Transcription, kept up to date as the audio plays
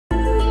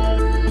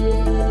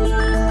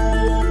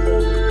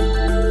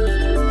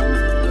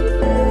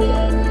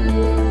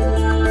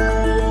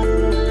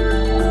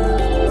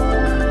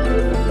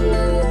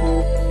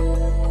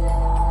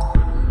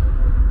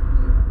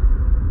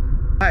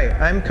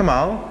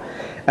Kamal,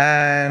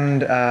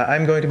 and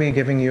I'm going to be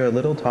giving you a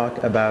little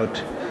talk about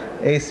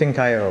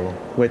asyncio,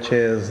 which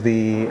is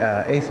the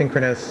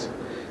asynchronous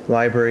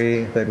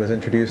library that was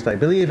introduced, I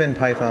believe, in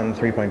Python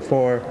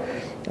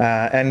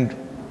 3.4. And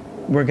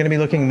we're going to be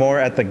looking more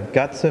at the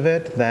guts of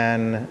it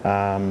than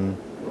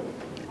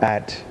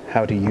at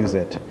how to use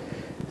it.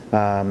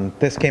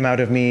 This came out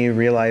of me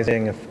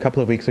realizing a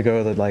couple of weeks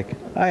ago that, like,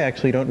 I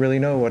actually don't really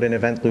know what an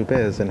event loop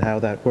is and how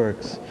that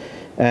works.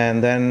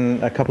 And then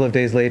a couple of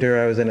days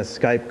later, I was in a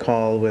Skype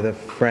call with a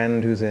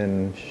friend who's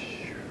in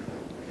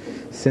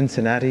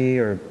Cincinnati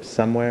or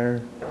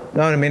somewhere.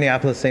 No, in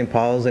Minneapolis, St.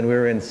 Paul's, and we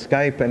were in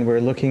Skype, and we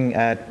were looking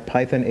at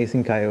Python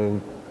asyncio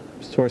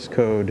source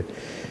code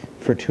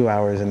for 2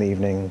 hours in the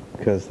evening,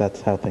 because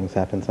that's how things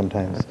happen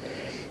sometimes.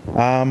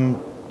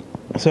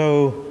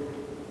 So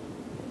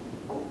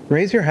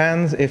raise your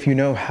hands if you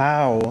know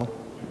how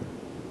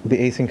the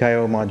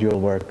asyncio module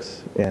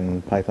works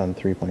in Python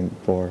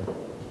 3.4.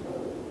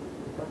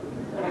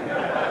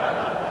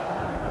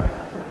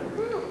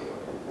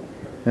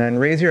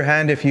 And raise your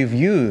hand if you've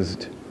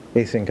used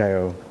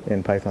asyncio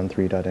in Python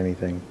 3.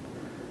 anything.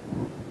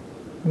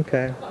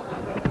 Okay,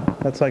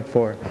 that's like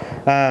 4.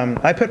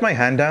 I put my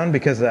hand down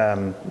because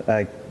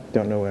I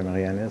don't know where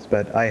Marianne is,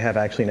 but I have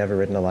actually never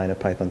written a line of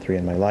Python 3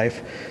 in my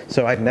life,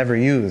 so I've never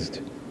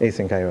used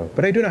asyncio,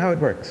 but I do know how it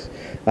works.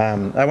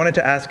 I wanted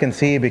to ask and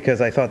see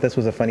because I thought this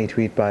was a funny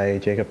tweet by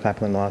Jacob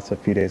Kaplan-Loss a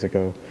few days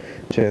ago,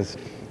 which is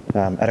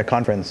at a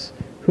conference,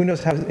 who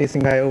knows how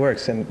asyncio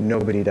works? And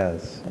nobody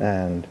does.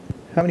 And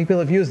how many people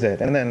have used it?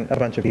 And then a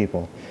bunch of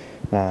people.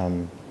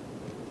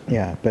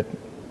 Yeah, but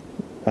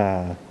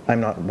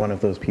I'm not one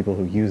of those people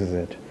who uses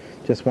it,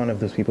 just one of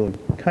those people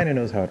who kind of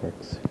knows how it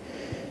works.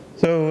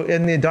 So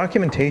in the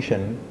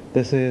documentation,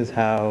 this is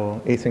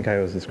how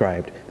asyncio is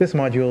described. This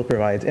module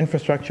provides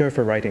infrastructure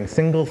for writing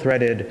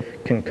single-threaded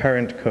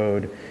concurrent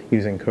code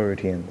using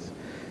coroutines.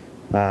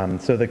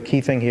 So the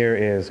key thing here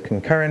is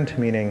concurrent,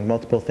 meaning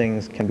multiple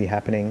things can be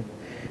happening.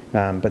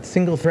 But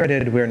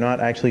single-threaded, we're not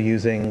actually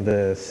using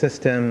the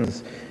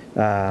system's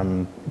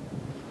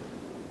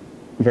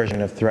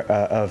version of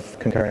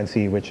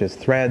concurrency, which is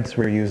threads.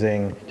 We're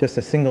using just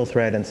a single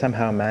thread and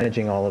somehow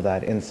managing all of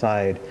that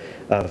inside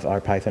of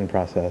our Python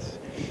process.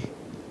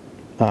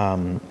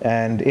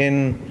 And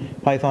in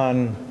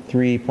Python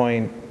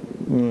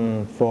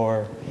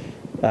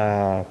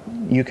 3.4,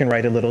 you can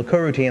write a little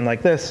coroutine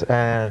like this,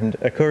 and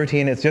a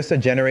coroutine is just a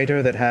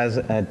generator that has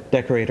a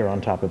decorator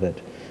on top of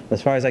it.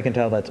 As far as I can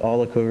tell, that's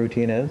all a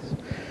coroutine is.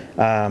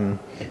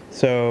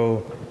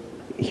 So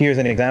here's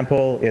an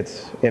example.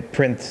 It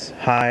prints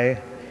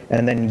hi,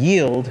 and then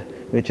yield,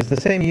 which is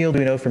the same yield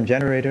we know from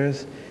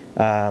generators,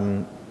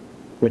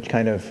 which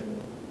kind of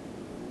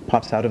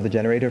pops out of the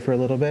generator for a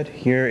little bit.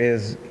 Here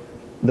is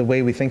the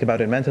way we think about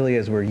it mentally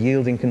is we're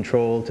yielding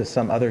control to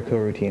some other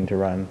coroutine to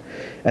run.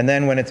 And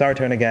then when it's our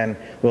turn again,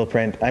 we'll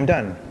print, I'm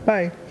done,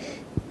 bye.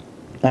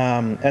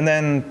 And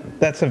then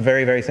that's a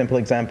very, very simple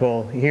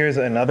example. Here's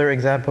another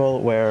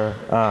example where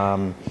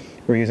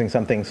we're using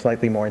something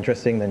slightly more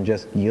interesting than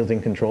just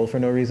yielding control for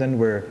no reason.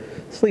 We're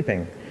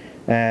sleeping.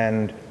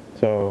 And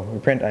so we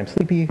print, I'm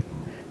sleepy,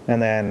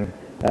 and then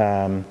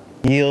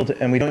yield,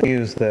 and we don't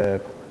use the,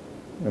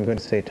 I'm going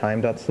to say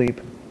time.sleep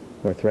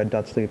or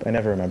thread.sleep. I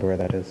never remember where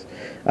that is.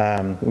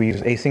 We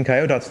use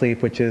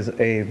asyncio.sleep, which is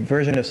a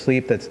version of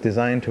sleep that's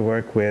designed to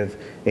work with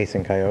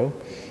asyncio.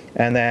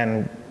 And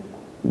then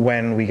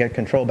when we get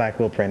control back,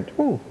 we'll print,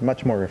 ooh,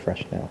 much more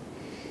refreshed now.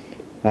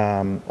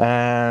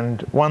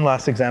 And one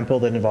last example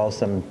that involves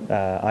some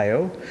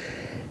I/O.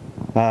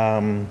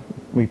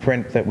 We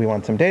print that we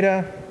want some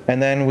data, and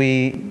then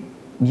we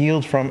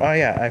yield from, oh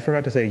yeah, I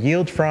forgot to say,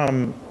 yield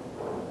from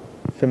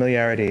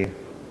familiarity.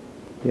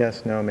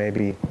 Yes, no,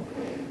 maybe.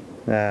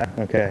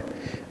 Okay.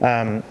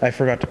 I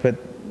forgot to put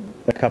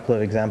a couple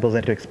of examples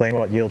in to explain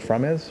what yield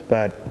from is,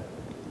 but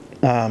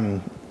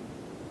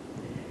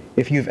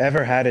if you've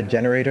ever had a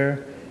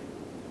generator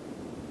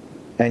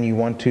and you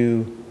want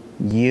to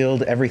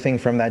yield everything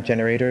from that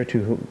generator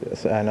to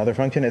another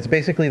function, it's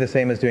basically the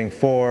same as doing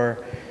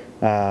for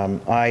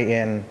I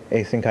in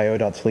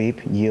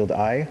asyncio.sleep yield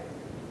I.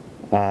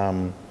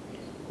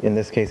 In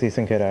this case,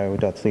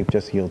 asyncio.sleep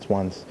just yields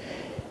once.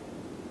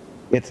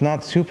 It's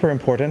not super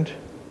important,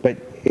 but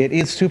it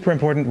is super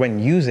important when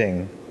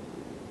using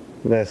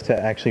this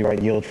to actually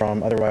write yield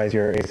from. Otherwise,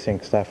 your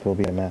async stuff will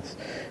be a mess.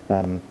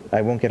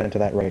 I won't get into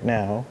that right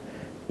now,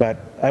 but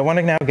I want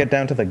to now get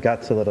down to the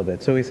guts a little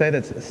bit. So we said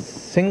it's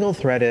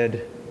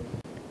single-threaded,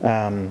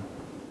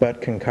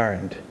 but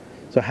concurrent.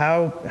 So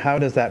how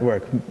does that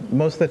work?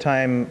 Most of the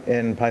time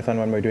in Python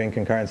when we're doing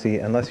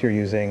concurrency, unless you're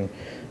using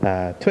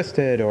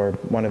twisted or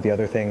one of the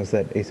other things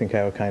that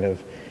asyncio kind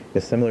of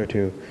is similar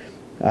to,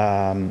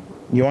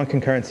 you want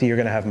concurrency, you're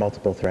going to have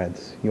multiple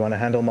threads. You want to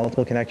handle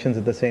multiple connections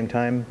at the same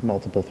time,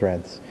 multiple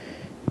threads.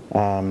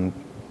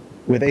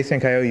 With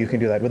asyncio, you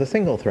can do that with a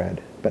single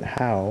thread, but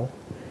how?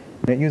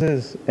 And it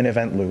uses an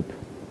event loop.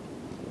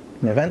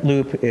 An event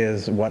loop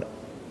is what,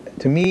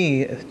 to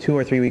me, 2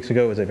 or 3 weeks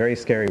ago was a very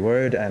scary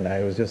word, and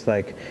I was just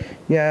like,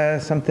 yeah,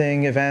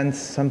 something, events,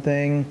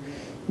 something,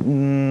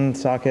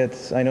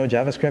 Sockets. I know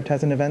JavaScript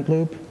has an event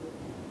loop.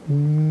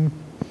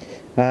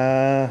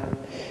 But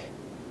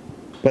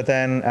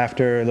then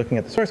after looking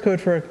at the source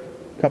code for a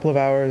couple of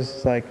hours,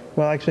 it's like,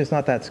 well, actually, it's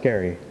not that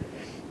scary.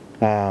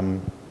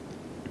 The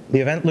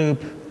event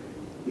loop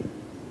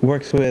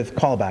works with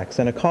callbacks,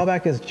 and a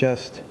callback is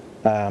just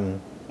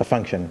a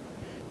function.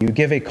 You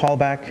give a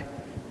callback,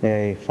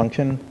 a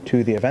function,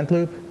 to the event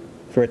loop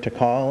for it to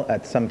call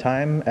at some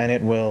time, and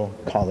it will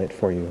call it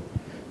for you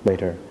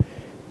later.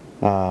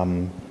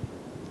 So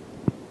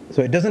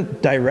it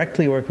doesn't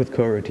directly work with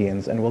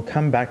coroutines, and we'll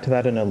come back to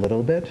that in a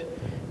little bit.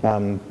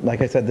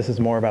 Like I said, this is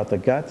more about the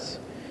guts.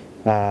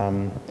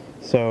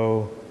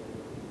 So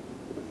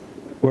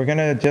we're going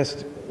to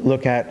just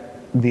look at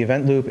the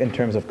event loop in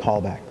terms of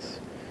callbacks.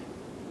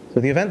 So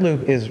the event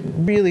loop is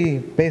really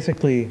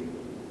basically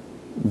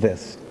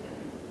this.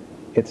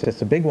 It's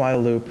just a big while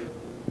loop.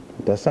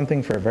 It does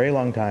something for a very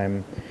long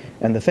time.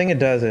 And the thing it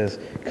does is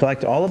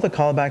collect all of the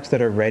callbacks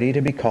that are ready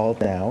to be called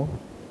now,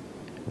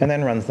 and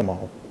then runs them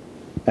all.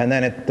 And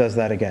then it does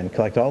that again.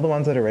 Collect all the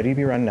ones that are ready to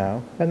be run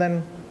now, and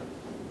then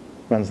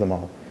runs them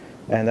all.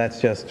 And that's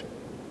just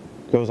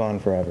goes on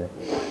forever.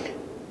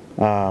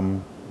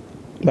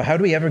 But how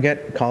do we ever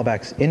get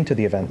callbacks into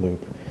the event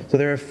loop? So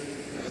there are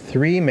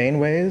three main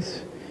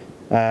ways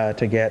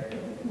to get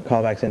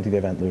callbacks into the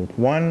event loop.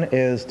 One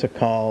is to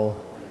call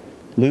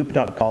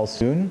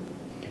loop.callSoon,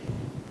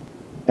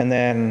 and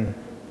then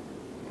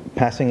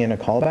passing in a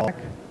callback.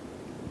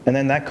 And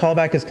then that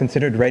callback is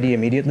considered ready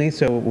immediately.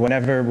 So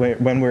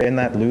when we're in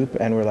that loop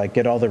and we're like,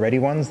 get all the ready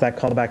ones, that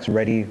callback's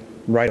ready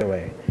right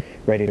away,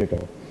 ready to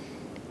go.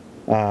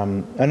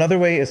 Another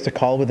way is to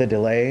call with a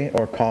delay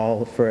or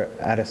call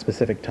at a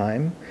specific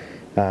time.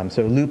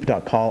 So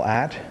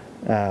loop.callat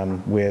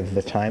with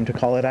the time to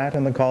call it at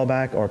in the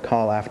callback, or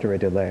call after a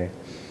delay.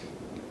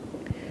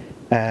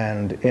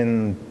 And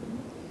in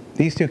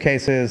these two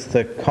cases,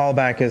 the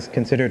callback is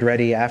considered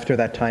ready after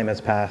that time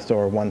has passed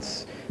or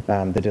once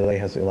the delay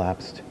has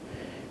elapsed.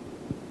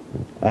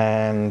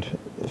 And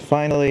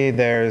finally,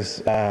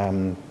 there's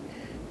a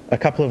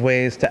couple of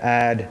ways to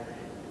add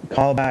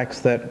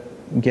callbacks that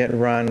get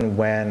run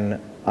when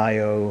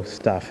I/O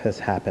stuff has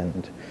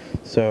happened.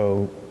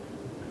 So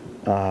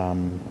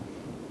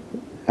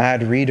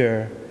add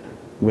reader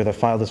with a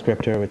file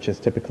descriptor, which is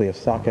typically a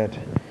socket,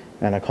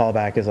 and a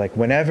callback is like,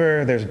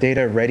 whenever there's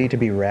data ready to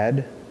be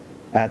read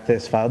at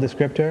this file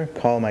descriptor,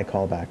 call my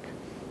callback.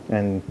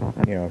 And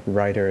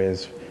writer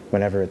is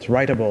whenever it's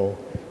writable,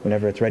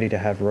 whenever it's ready to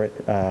have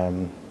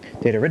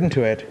data written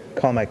to it,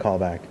 call my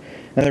callback.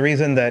 And the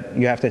reason that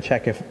you have to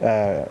check if,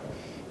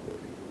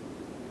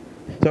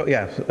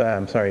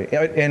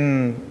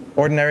 in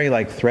ordinary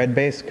like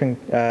thread-based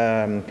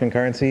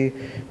concurrency,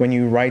 when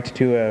you write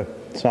to a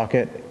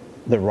socket,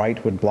 the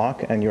write would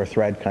block and your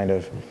thread kind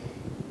of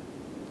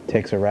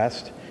takes a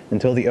rest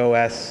until the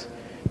OS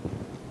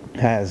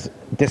has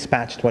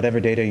dispatched whatever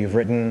data you've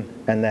written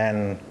and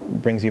then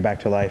brings you back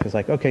to life. It's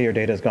like, okay, your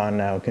data's gone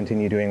now,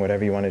 continue doing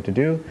whatever you wanted to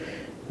do.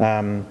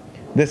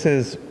 This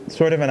is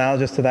sort of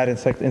analogous to that.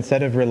 It's like,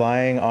 instead of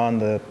relying on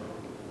the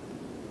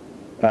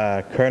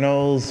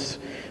kernel's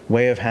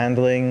way of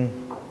handling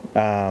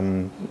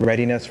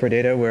readiness for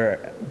data,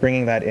 we're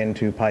bringing that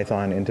into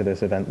Python, into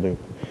this event loop.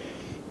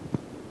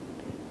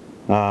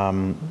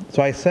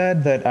 So I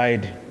said that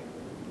I'd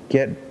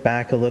get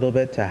back a little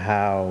bit to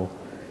how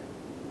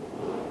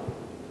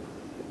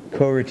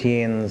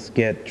coroutines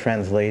get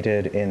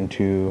translated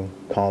into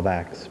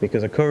callbacks,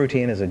 because a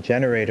coroutine is a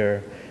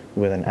generator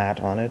with an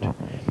at on it.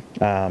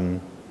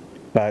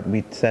 But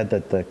we said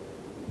that the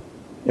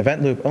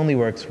event loop only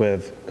works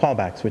with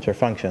callbacks, which are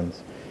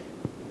functions.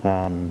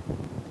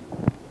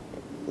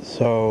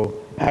 So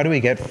how do we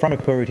get from a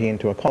coroutine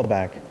to a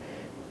callback?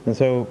 And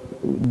so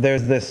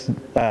there's this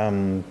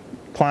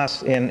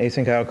class in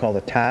asyncio called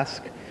a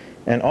task,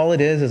 and all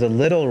it is a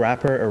little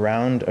wrapper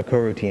around a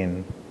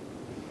coroutine.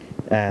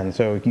 And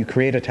so you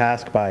create a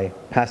task by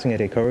passing it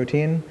a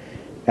coroutine,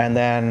 and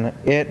then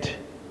it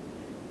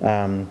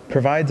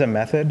provides a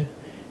method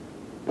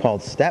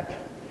called step.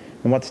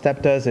 And what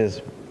step does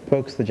is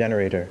pokes the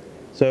generator.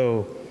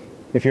 So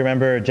if you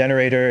remember,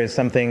 generator is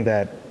something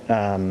that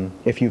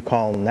if you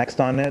call next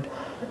on it,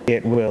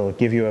 it will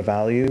give you a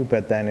value,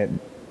 but then it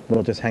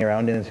will just hang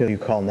around until you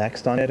call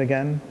next on it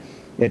again.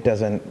 It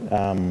doesn't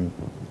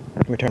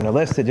return a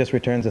list, it just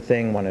returns a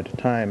thing one at a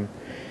time.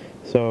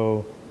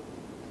 So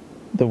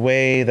the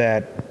way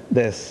that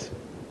this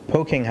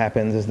poking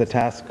happens is the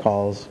task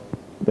calls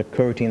the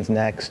coroutines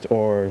next,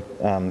 or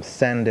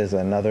send is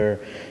another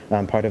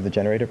part of the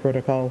generator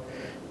protocol.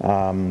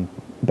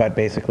 But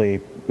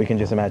basically, we can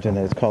just imagine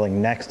that it's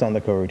calling next on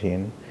the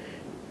coroutine.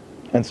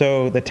 And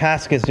so the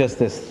task is just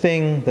this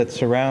thing that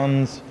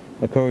surrounds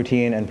a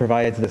coroutine and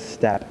provides this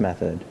step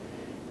method.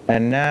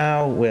 And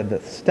now with the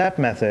step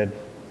method,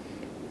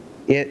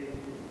 it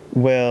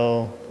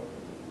will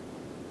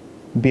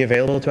be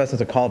available to us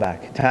as a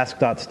callback.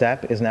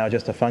 Task.step is now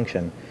just a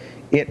function.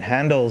 It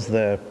handles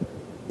the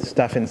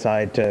stuff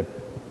inside to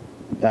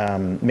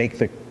make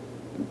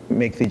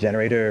the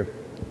generator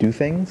do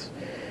things,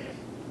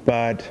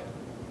 but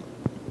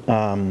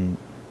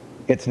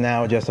it's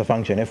now just a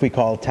function. If we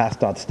call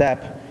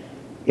task.step,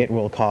 it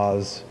will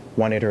cause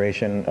one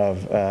iteration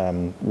of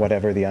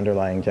whatever the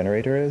underlying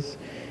generator is.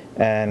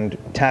 And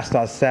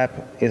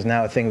task.step is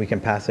now a thing we can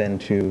pass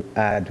into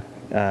add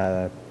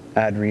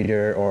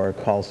reader or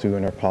call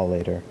soon or call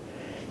later.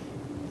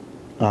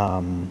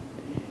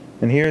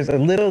 And here's a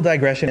little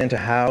digression into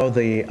how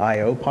the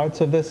I/O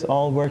parts of this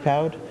all work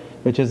out,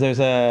 which is there's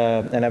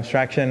an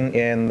abstraction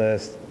in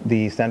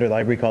the standard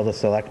library called the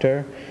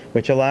selector,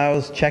 which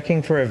allows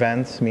checking for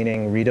events,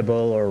 meaning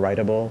readable or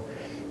writable,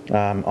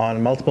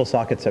 on multiple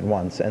sockets at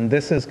once. And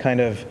this is kind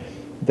of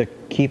the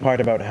key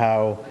part about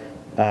how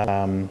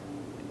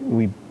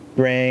we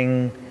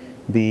bring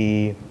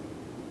the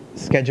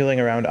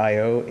scheduling around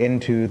I/O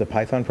into the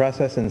Python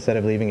process instead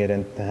of leaving it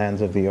in the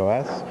hands of the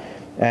OS.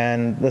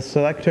 And the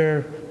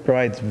selector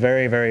provides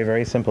very, very,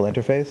 very simple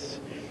interface.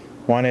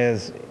 One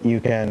is you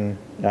can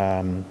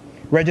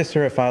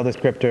register a file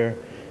descriptor.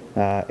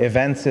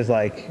 Events is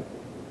like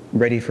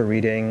ready for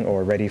reading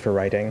or ready for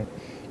writing.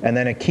 And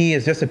then a key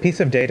is just a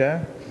piece of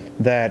data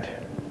that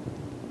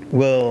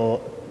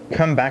will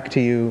come back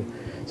to you.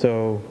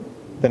 So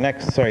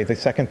the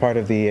second part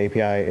of the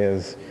API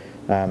is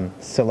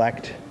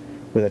select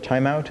with a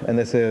timeout. And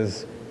this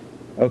is,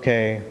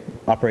 OK,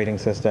 operating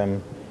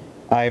system.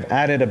 I've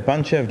added a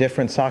bunch of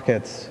different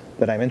sockets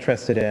that I'm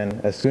interested in.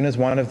 As soon as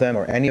one of them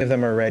or any of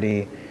them are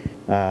ready,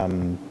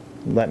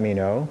 let me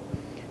know.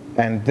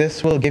 And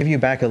this will give you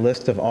back a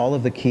list of all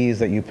of the keys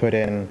that you put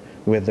in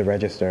with the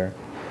register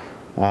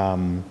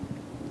method.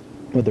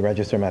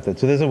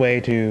 So there's a way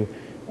to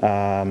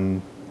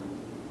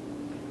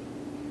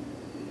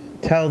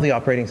tell the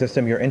operating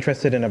system you're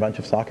interested in a bunch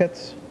of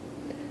sockets.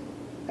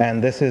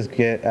 And this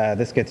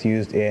gets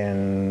used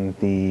in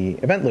the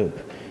event loop.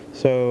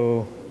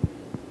 So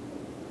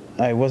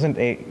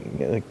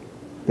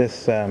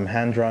this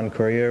hand-drawn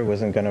courier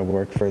wasn't going to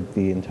work for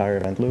the entire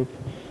event loop.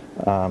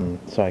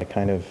 So I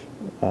kind of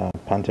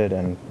punted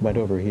and went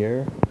over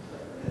here.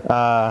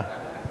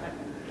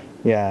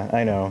 Yeah,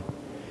 I know.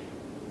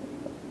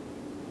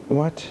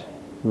 What?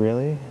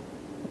 Really?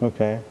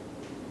 OK.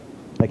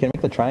 I can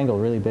make the triangle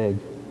really big.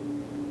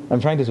 I'm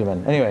trying to zoom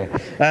in. Anyway,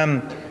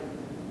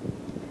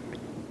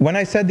 when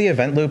I said the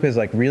event loop is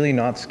like really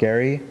not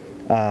scary,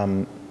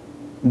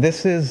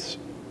 this is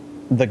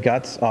the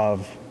guts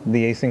of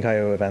the async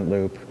I/O event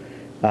loop.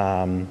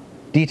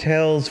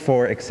 Details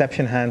for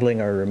exception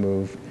handling are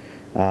removed.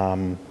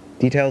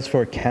 Details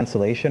for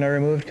cancellation are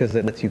removed because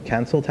it lets you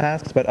cancel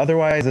tasks. But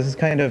otherwise, this is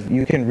kind of,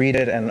 you can read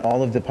it, and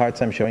all of the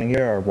parts I'm showing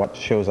here are what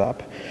shows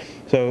up.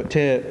 So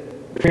to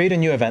create a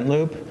new event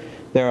loop,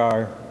 there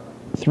are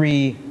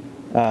three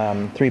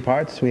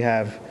parts. We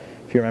have,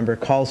 if you remember,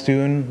 call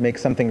soon, make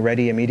something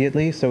ready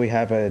immediately. So we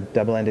have a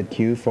double-ended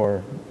queue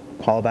for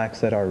callbacks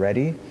that are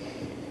ready.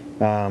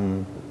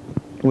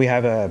 We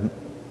have a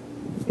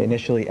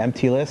initially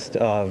empty list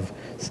of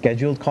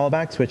scheduled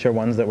callbacks, which are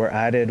ones that were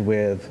added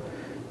with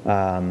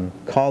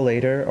call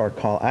later or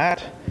call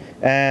at.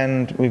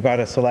 And we've got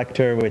a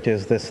selector, which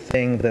is this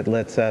thing that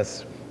lets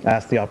us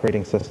ask the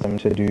operating system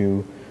to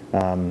do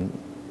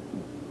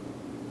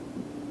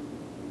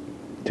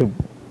to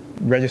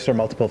register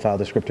multiple file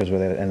descriptors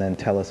with it and then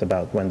tell us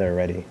about when they're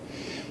ready.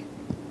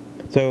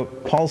 So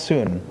call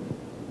soon,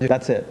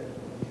 that's it.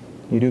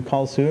 You do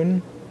call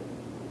soon,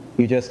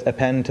 you just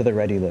append to the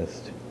ready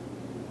list.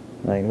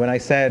 Right? When I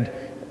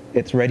said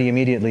it's ready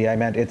immediately, I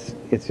meant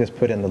it's just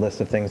put in the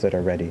list of things that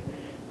are ready.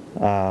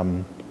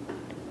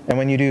 And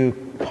when you do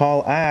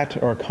call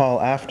at or call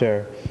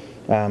after,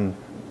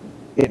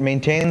 it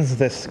maintains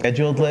this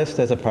scheduled list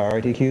as a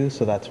priority queue,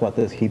 so that's what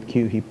this heap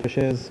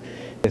pushes.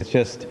 It's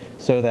just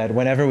so that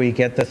whenever we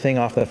get the thing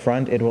off the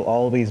front, it will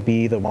always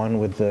be the one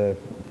with the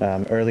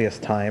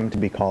earliest time to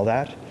be called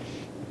at.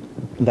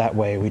 That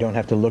way, we don't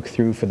have to look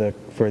through for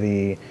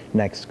the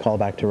next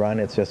callback to run.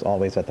 It's just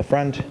always at the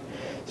front.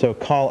 So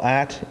call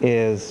at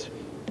is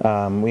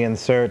we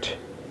insert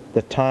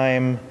the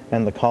time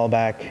and the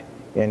callback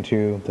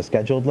into the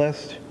scheduled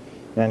list,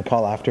 and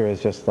call after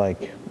is just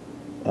like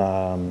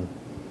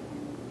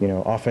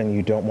often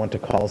you don't want to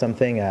call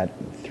something at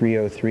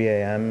 3:03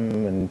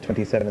 a.m. and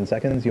 27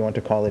 seconds. You want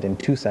to call it in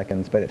 2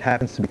 seconds, but it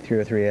happens to be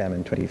 3:03 a.m.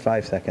 and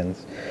 25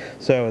 seconds.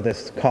 So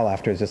this call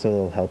after is just a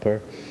little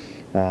helper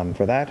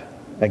for that.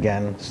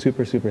 Again,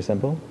 super, super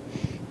simple.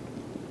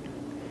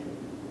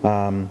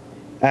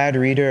 Add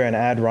reader and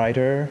add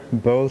writer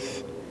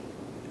both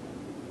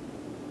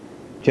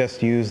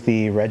just use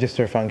the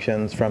register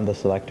functions from the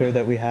selector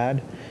that we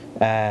had.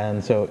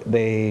 And so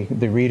the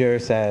reader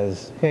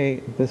says,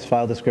 hey, this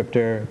file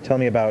descriptor, tell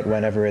me about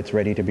whenever it's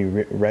ready to be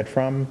read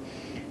from,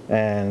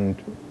 and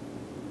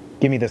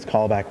give me this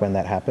callback when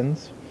that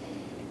happens.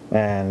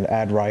 And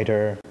add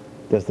writer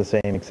does the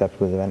same except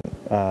with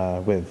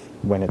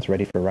when it's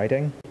ready for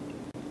writing.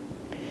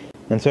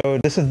 And so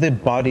this is the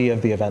body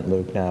of the event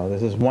loop now.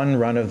 This is one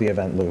run of the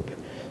event loop.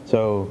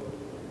 So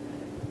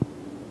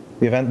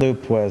the event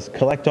loop was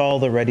collect all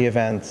the ready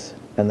events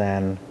and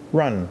then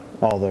run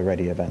all the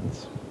ready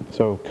events.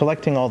 So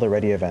collecting all the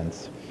ready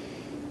events.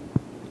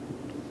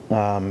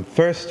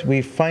 First,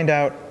 we find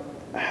out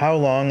how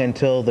long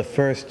until the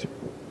first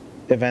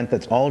event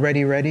that's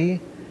already ready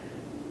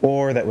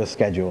or that was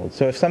scheduled.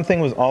 So if something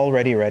was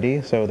already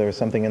ready, so there was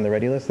something in the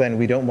ready list, then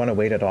we don't want to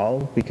wait at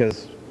all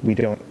because we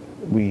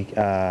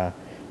have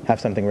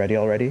something ready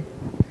already.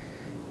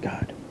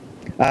 God.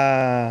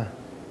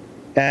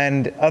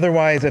 And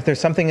otherwise, if there's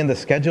something in the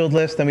scheduled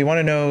list, then we want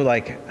to know,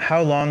 like,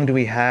 how long do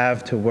we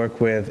have to work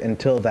with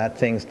until that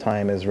thing's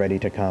time is ready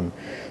to come.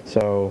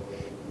 So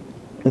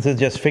this is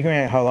just figuring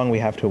out how long we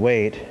have to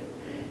wait.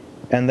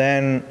 And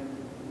then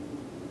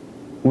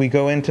we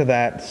go into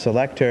that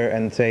selector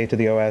and say to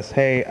the OS,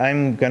 hey,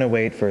 I'm going to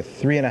wait for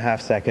 3.5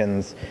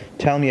 seconds.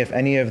 Tell me if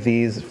any of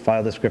these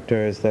file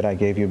descriptors that I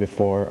gave you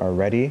before are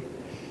ready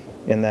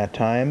in that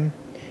time.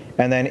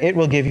 And then it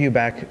will give you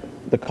back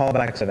the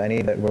callbacks of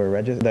any that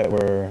were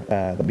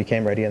that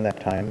became ready in that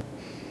time.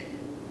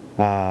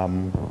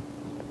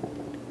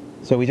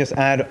 So we just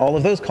add all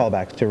of those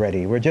callbacks to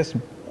ready. We're just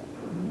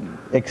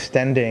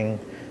extending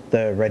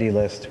the ready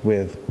list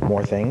with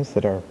more things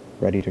that are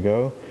ready to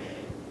go.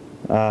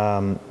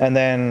 And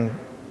then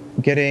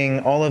getting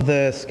all of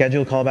the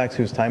scheduled callbacks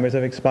whose timers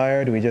have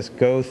expired, we just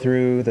go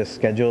through the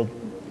scheduled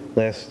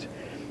list.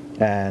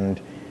 And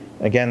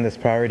again, this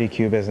priority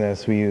queue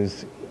business, we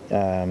use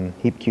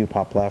heap queue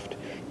pop left.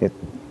 It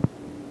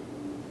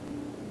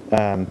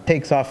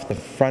takes off the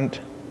front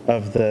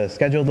of the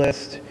scheduled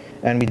list,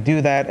 and we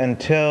do that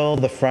until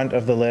the front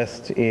of the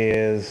list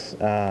is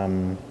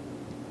in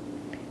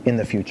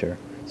the future.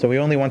 So we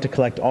only want to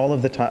collect all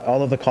of the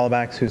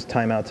callbacks whose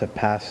timeouts have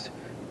passed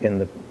in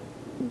the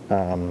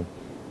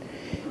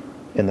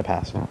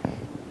past.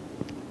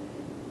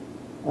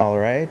 All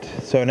right.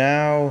 So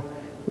now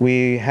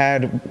we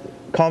had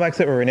callbacks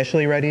that were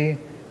initially ready.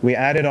 We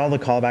added all the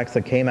callbacks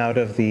that came out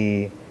of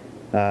the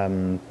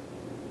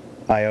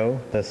IO,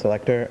 the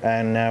selector,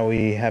 and now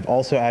we have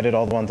also added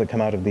all the ones that come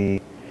out of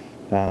the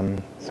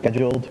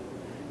scheduled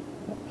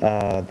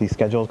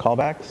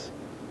callbacks.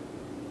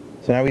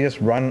 So now we just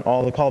run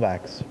all the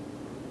callbacks,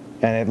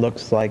 and it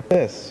looks like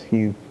this.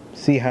 You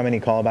see how many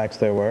callbacks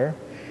there were,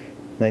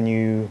 then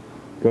you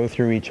go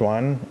through each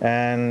one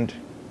and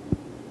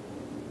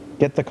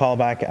get the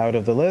callback out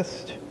of the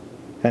list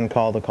and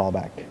call the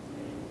callback.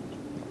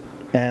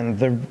 And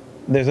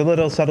there's a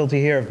little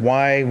subtlety here of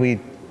why we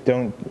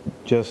don't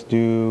just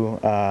do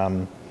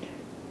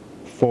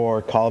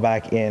for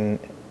callback in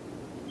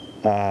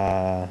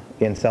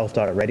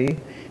self.ready,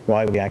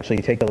 why we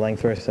actually take the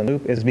length first and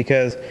loop, is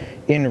because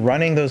in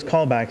running those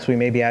callbacks, we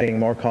may be adding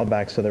more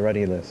callbacks to the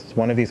ready list.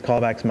 One of these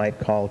callbacks might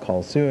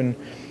call soon.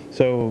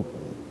 So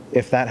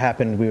if that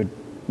happened, we would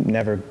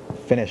never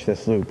finish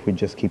this loop. We'd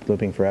just keep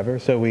looping forever.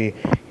 So we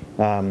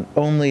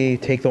only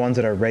take the ones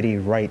that are ready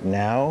right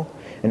now,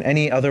 and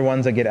any other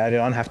ones that get added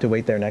on have to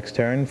wait their next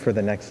turn for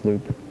the next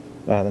loop,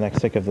 the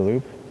next tick of the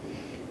loop.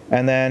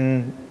 And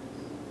then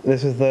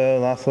this is the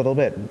last little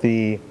bit.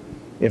 The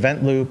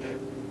event loop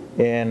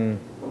in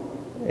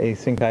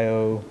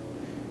asyncio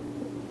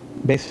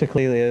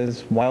basically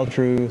is while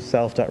true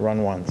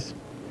self.run once.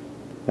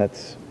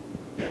 That's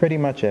pretty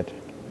much it.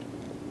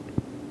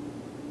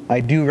 I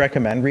do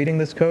recommend reading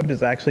this code.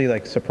 It's actually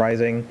like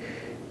surprising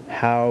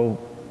how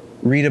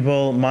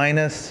readable,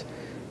 minus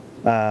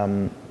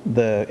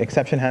the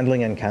exception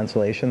handling and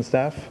cancellation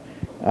stuff.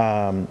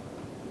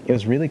 It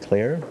was really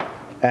clear,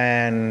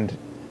 and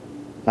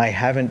I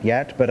haven't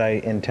yet, but I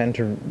intend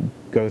to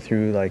go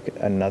through like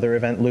another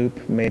event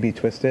loop, maybe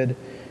twisted,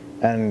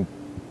 and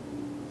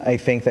I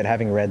think that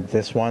having read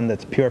this one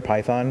that's pure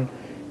Python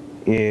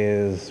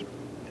is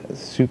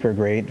super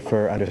great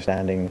for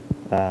understanding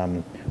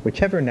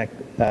whichever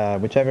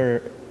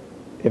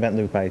event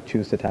loop I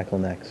choose to tackle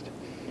next.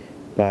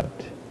 But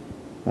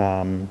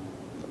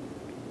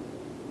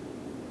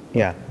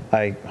yeah,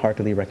 I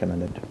heartily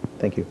recommend it.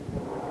 Thank you.